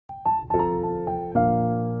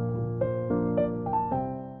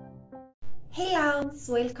loves,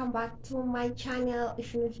 welcome back to my channel.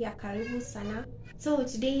 If you're new here, karibu sana. So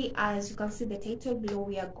today, as you can see the title below,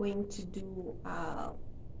 we are going to do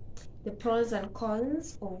the pros and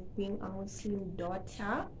cons of being a Muslim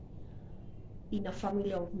daughter in a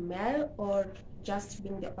family of male, or just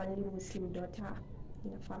being the only Muslim daughter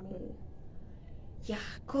in a family. Yeah,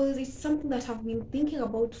 because it's something that I've been thinking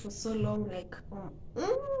about for so long, like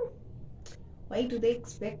why do they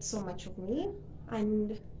expect so much of me?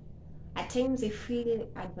 And at times I feel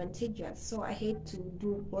advantageous, so I hate to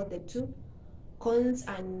do both the two, cons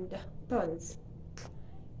and pros.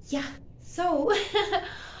 Yeah, so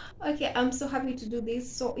okay, I'm so happy to do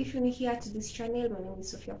this. So if you're new here to this channel, my name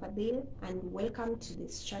is Sophia Fadil and welcome to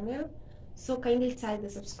this channel. So kindly tap the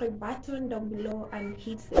subscribe button down below and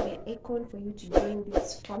hit the bell icon for you to join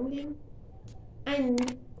this family. And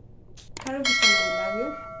karibu sana, I love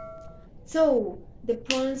you. So the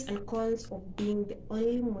pros and cons of being the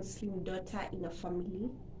only Muslim daughter in a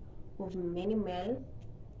family of many male,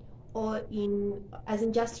 or as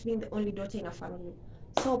in just being the only daughter in a family.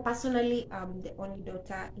 So personally, I'm the only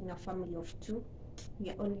daughter in a family of two.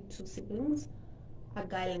 We are only two siblings, a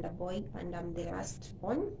girl and a boy, and I'm the last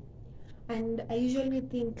born. And I usually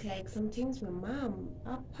think, like, sometimes my mom,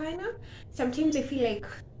 sometimes I feel like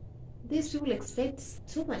these people expect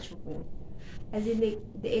too much of me, as in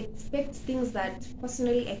they expect things that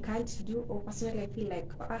personally I can't do, or personally I feel like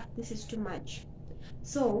this is too much.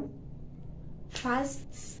 So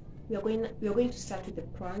first, we are going to start with the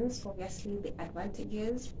pros, obviously the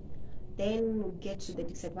advantages, then we'll get to the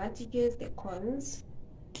disadvantages, the cons.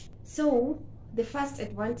 So the first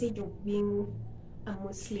advantage of being a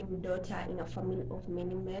Muslim daughter in a family of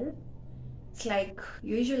many male, it's like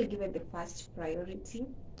you're usually given the first priority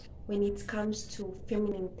when it comes to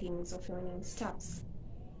feminine things or feminine stuffs.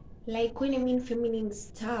 Like, when I mean feminine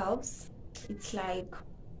stuffs, it's like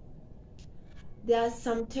there are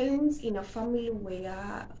some times in a family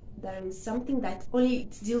where there is something that only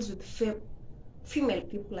it deals with female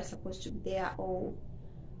people are supposed to be there, or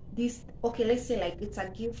this, okay, let's say like it's a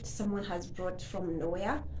gift someone has brought from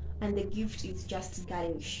nowhere and the gift is just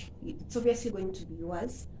girlish, it's obviously going to be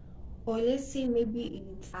yours. Or let's say maybe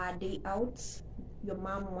it's a day out, your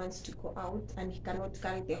mom wants to go out and he cannot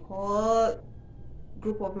carry the whole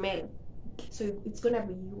group of men, so it's gonna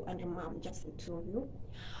be you and your mom, just the two of you.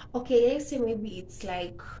 Okay, let's say maybe it's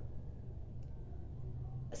like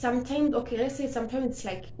sometimes, okay, let's say sometimes it's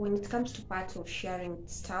like when it comes to part of sharing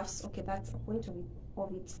stuffs, okay, that's a point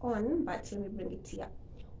of its own, but let me bring it here.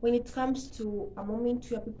 When it comes to a moment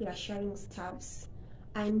where people are sharing stuffs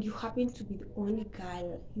and you happen to be the only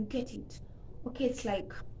girl, you get it. Okay, it's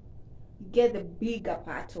like you get the bigger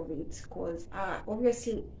part of it, because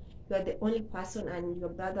obviously you are the only person and your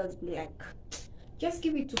brothers be like, just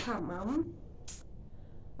give it to her, mom,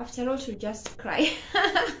 after all she'll just cry.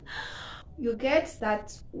 You get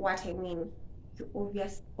that, what I mean?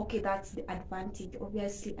 Okay, that's the advantage,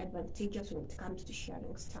 obviously advantageous when it comes to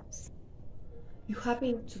sharing stuffs. You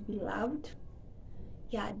happen to be loved.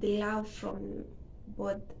 Yeah, the love from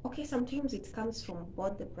both, okay, sometimes it comes from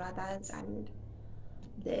both the brothers and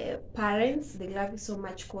the parents. They love you so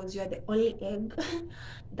much because you're the only egg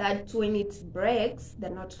that when it breaks, they're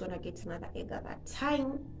not gonna get another egg at that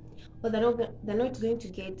time, or they're not going to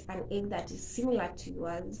get an egg that is similar to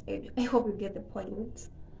yours. I hope you get the point.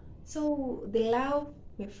 So the love,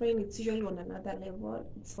 my friend, it's usually on another level,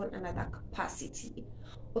 it's on another capacity.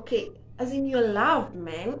 Okay, as in you're loved,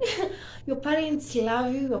 man. Your parents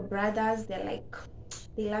love you, your brothers, they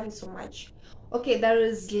love you so much. Okay, there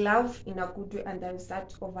is love in a good way, and there is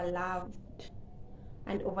that overloved,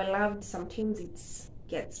 and overloved sometimes it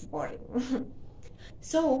gets boring.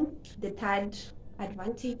 So the third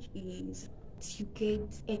advantage is you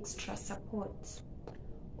get extra support,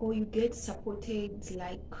 or you get supported,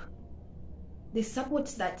 like the support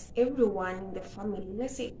that everyone in the family,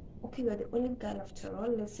 let's say, okay, you're the only girl after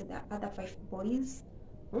all, let's say there are other 5 boys,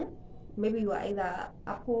 maybe you are either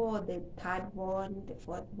Apple, the third born, the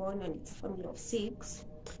fourth born, and it's a family of 6.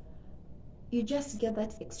 You just get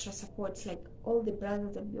that extra support, like all the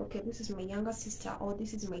brothers will be, okay, this is my younger sister, or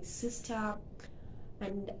this is my sister,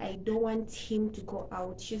 and I don't want him to go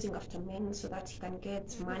out chasing after men so that he can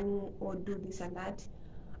get money or do this and that.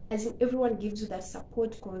 As in, everyone gives you that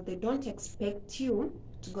support because they don't expect you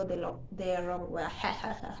to go the wrong way.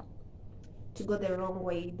 To go the wrong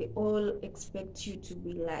way. They all expect you to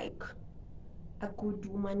be like a good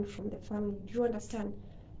woman from the family. Do you understand?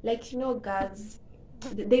 Like, you know, girls,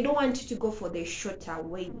 they don't want you to go for the shorter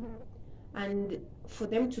way, and for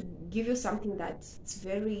them to give you something that's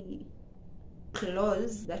very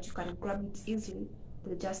close that you can grab it easily,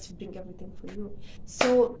 they'll just bring everything for you.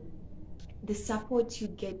 So the support you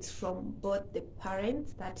get from both the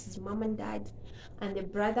parents, that is mom and dad, and the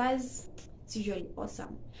brothers, it's usually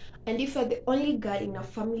awesome. And if you're the only girl in a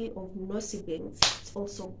family of no siblings, it's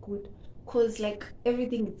also good, because like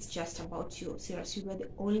everything is just about you. Seriously, you're the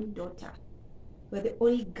only daughter, you're the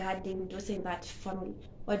only guardian daughter in that family.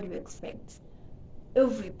 What do you expect?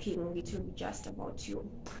 Everything, it will be just about you.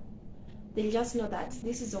 They just know that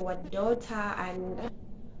this is our daughter and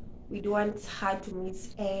we don't want her to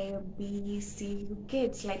miss A, B, C. You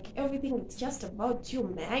get, like, everything, it's just about you,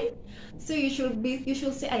 man. So you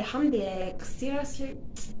should say alhamdulillah. Like, seriously,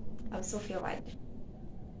 I'm so favored.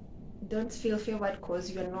 Don't feel favored because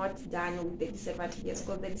you're not done with the disadvantages,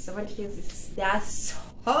 because the disadvantages is there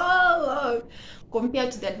so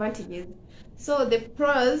compared to the advantages. So the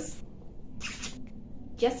pros,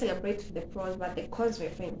 just celebrate the pros, but the cons, my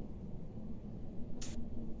friend,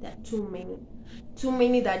 there are too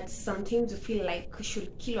many that sometimes you feel like you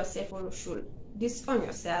should kill yourself or you should disown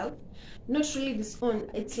yourself. Not really disown,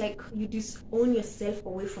 it's like you disown yourself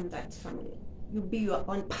away from that family. You be your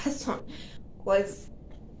own person, because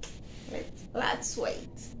let's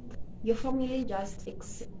wait. Your family just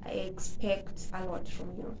expect a lot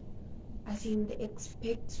from you. As in, they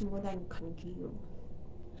expect more than you can give.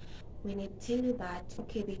 When I tell you that,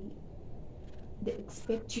 okay, they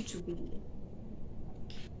expect you to be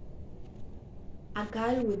a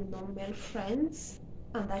girl with no male friends,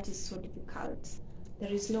 and that is so difficult.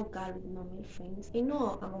 There is no girl with no male friends. I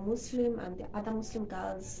know I'm a Muslim and the other Muslim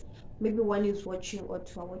girls, maybe one is watching or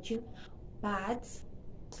two are watching, but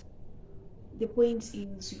the point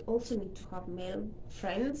is you also need to have male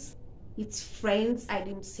friends. It's friends, I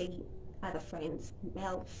didn't say other friends,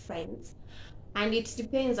 male friends. And it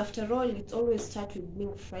depends, after all, it always starts with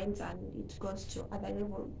being friends and it goes to other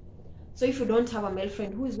level. So if you don't have a male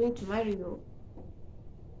friend, who is going to marry you?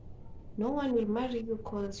 No one will marry you,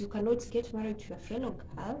 because you cannot get married to your fellow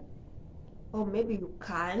girl. Or maybe you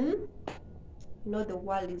can. You know, the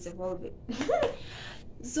world is evolving.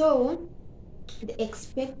 So they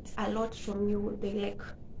expect a lot from you. They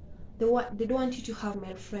don't want you to have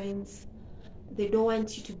male friends. They don't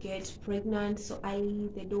want you to get pregnant so early.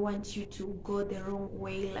 They don't want you to go the wrong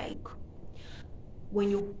way. Like, when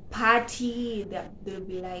you party, they'll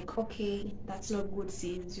be like, okay, that's not good,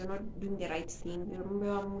 sis. You're not doing the right thing. You remember,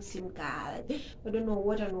 you're a Muslim girl. I don't know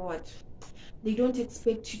what and what. They don't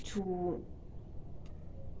expect you to,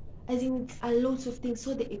 I think it's a lot of things.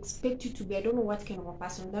 So they expect you to be, I don't know what kind of a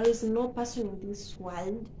person. There is no person in this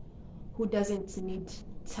world who doesn't need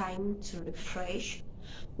time to refresh,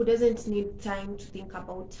 who doesn't need time to think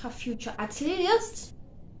about her future. At least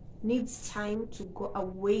needs time to go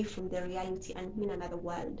away from the reality and be in another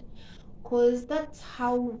world, because that's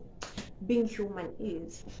how being human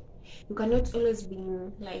is. You cannot always be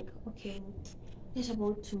like, okay, what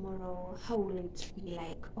about tomorrow? How will it be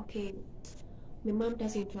like? Okay, my mom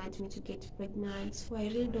doesn't want me to get pregnant, so I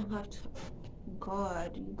really don't have to.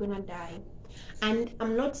 God, you're gonna die. And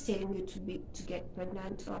I'm not telling you to get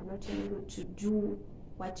pregnant, or I'm not telling you to do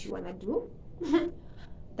what you wanna do.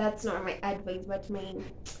 That's not my advice, but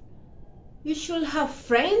you should have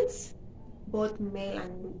friends, both male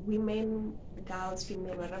and women, girls,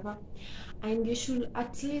 female, whatever, and you should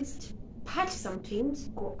at least party sometimes,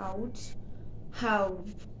 go out, have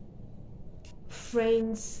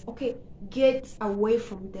friends. Okay, get away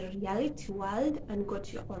from the reality world and go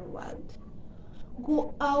to your own world.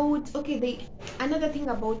 Go out. Okay, another thing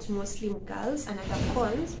about Muslim girls, another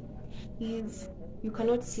cons, is you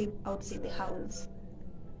cannot sleep outside the house.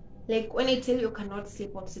 Like, when I tell you cannot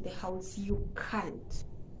sleep outside the house, you can't.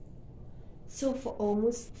 So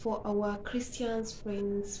for our Christians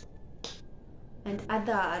friends and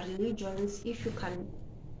other religions, if you can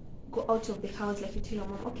go out of the house, like you tell your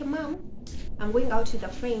mom, okay mom, I'm going out with a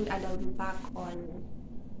friend and I'll be back on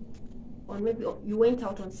maybe you went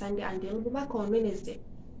out on Sunday and they'll be back on Wednesday.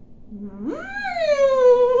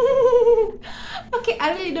 Okay,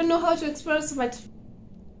 I really don't know how to express, but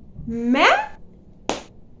man,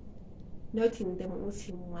 not in the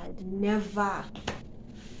Muslim world, never.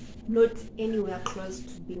 Not anywhere close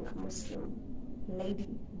to being a Muslim lady,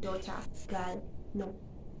 daughter, girl, no.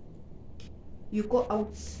 You go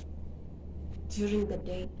out during the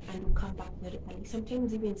day and you come back very early.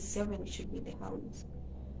 Sometimes even 7 you should be in the house.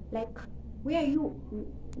 Like, where are you?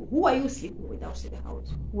 Who are you sleeping with outside the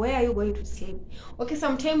house? Where are you going to sleep? Okay,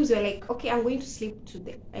 sometimes you're like, okay, I'm going to sleep to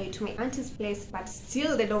my auntie's place, but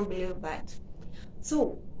still they don't believe that.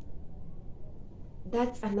 So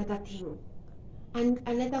that's another thing. And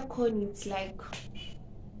another con, it's like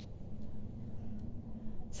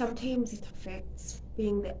sometimes it affects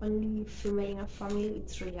being the only female in a family.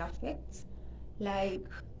 It really affects. Like,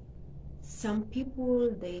 some people,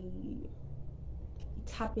 it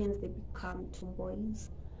happens they become tomboys.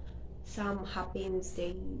 Some happens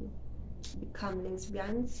they become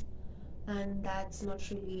lesbians, and that's not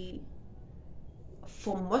really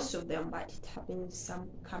for most of them, but it happens some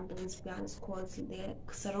become lesbians because they're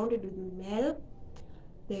surrounded with male.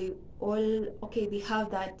 They all, okay, they have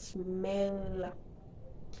that male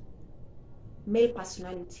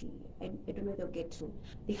personality. I don't know if they'll get me.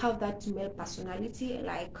 They have that male personality,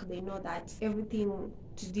 like they know that everything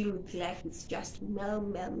to deal with life is just male.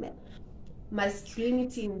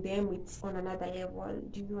 Masculinity in them, it's on another level.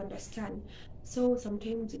 Do you understand? So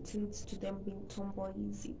sometimes it leads to them being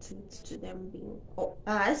tomboys, it leads to them being, or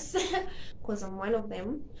us, because I'm one of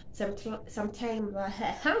them. Sometimes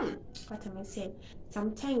what am I saying?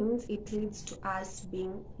 Sometimes it leads to us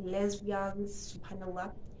being lesbians,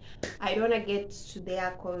 subhanallah. I don't want to get to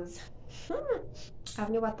there because I've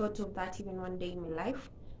never thought of that even one day in my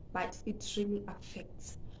life, but it really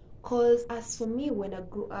affects. Because as for me, when I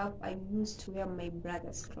grew up, I used to wear my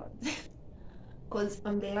brother's clothes because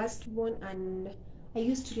I'm the last born, and I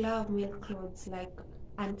used to love male clothes. Like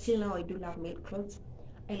until now, I do love male clothes.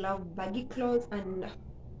 I love baggy clothes, and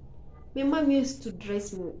my mom used to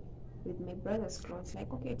dress me with my brother's clothes.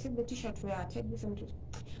 Like, okay, take the t-shirt, wear, take this and this.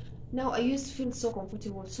 Now I used to feel so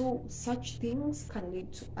comfortable. So such things can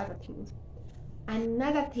lead to other things.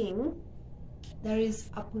 Another thing, there is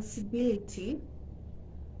a possibility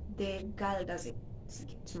the girl doesn't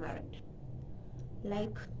get married.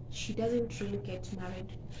 Like, she doesn't really get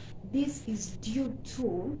married. This is due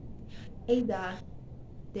to either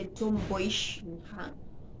the tomboyish in her,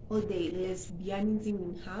 or the lesbianism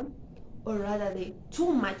in her, or rather the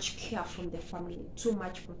too much care from the family, too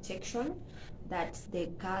much protection that the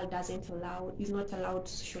girl is not allowed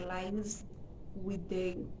to socialize with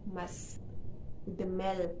the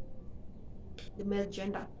male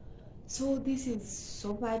gender. So this is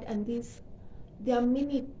so bad, and there are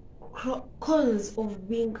many cons of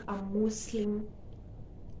being a Muslim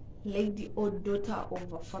lady or daughter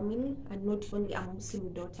of a family, and not only a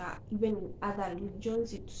Muslim daughter, even in other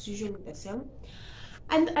religions it's usually the same.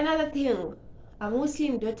 And another thing, a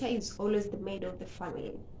Muslim daughter is always the maid of the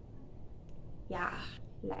family. Yeah,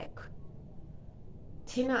 like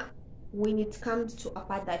Tina, when it comes to a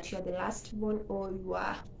part that you're the last born, or you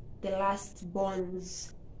are the last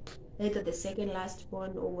borns, either the second last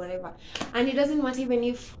born or whatever, and it doesn't matter even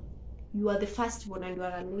if you are the first born and you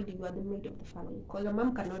are a lady, you are the maid of the family, because your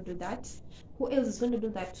mom cannot do that. Who else is going to do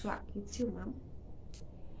that to her? It's you, mom.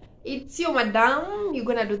 It's you, madam. You're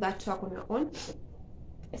gonna do that to her on your own.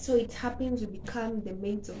 So it happens, you become the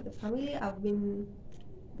maids of the family. I've been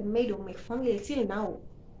the maid of my family till now.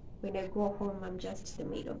 When I go home, I'm just the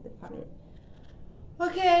maid of the family.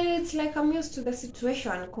 Okay, it's like I'm used to the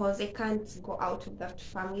situation because I can't go out of that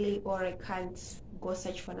family, or I can't go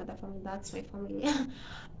search for another family. That's my family.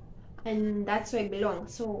 And that's where I belong.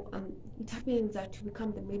 So it happens that you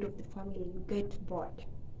become the maid of the family, you get bored.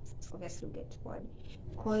 Obviously you get bored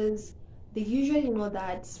because they usually know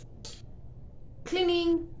that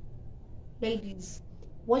cleaning, ladies;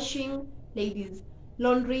 washing, ladies;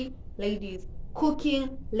 laundry, ladies;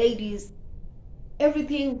 cooking, ladies;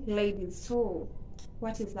 everything, ladies. So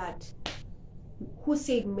what is that? Who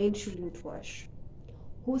said men shouldn't wash?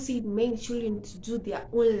 Who said men shouldn't do their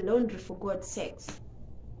own laundry, for God's sakes?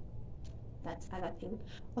 That's other thing.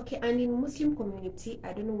 Okay, and in Muslim community,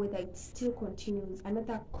 I don't know whether it still continues,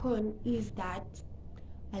 another con is that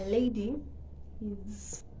a lady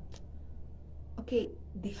is, okay,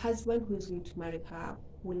 the husband who is going to marry her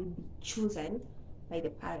will be chosen by the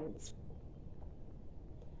parents.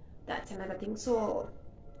 That's another thing. So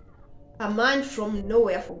a man from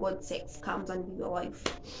nowhere, for God's sakes, comes and be your wife,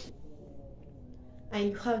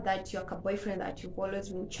 and you have that you're a boyfriend that you've always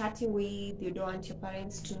been chatting with. You don't want your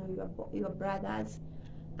parents to know your brothers,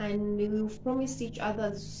 and you've promised each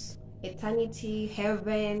other's eternity,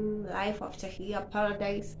 heaven, life after here,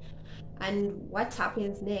 paradise. And what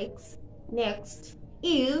happens next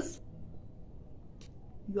is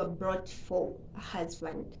you are brought for a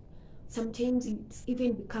husband. Sometimes it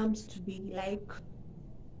even becomes to be like,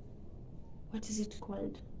 what is it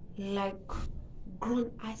called, like grown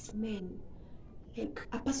ass men, like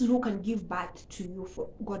a person who can give birth to you, for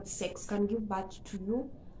God's sakes, can give birth to you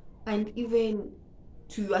and even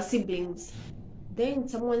to your siblings. Then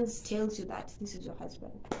someone tells you that this is your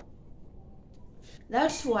husband.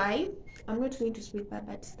 That's why I'm not going to speak bad,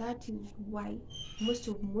 but that is why most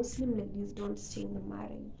of Muslim ladies don't stay in the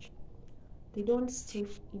marriage. They don't stay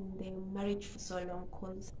in the marriage for so long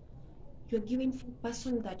because you're giving for a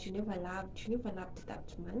person that you never loved. You never loved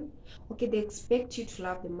that man. Okay, they expect you to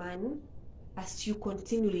love the man, as you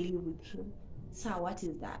continue live with him. So what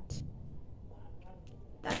is that?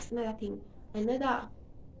 That's another thing. Another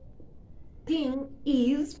thing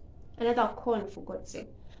is, another con, for God's sake,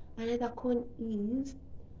 another con is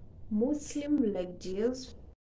Muslim like Jews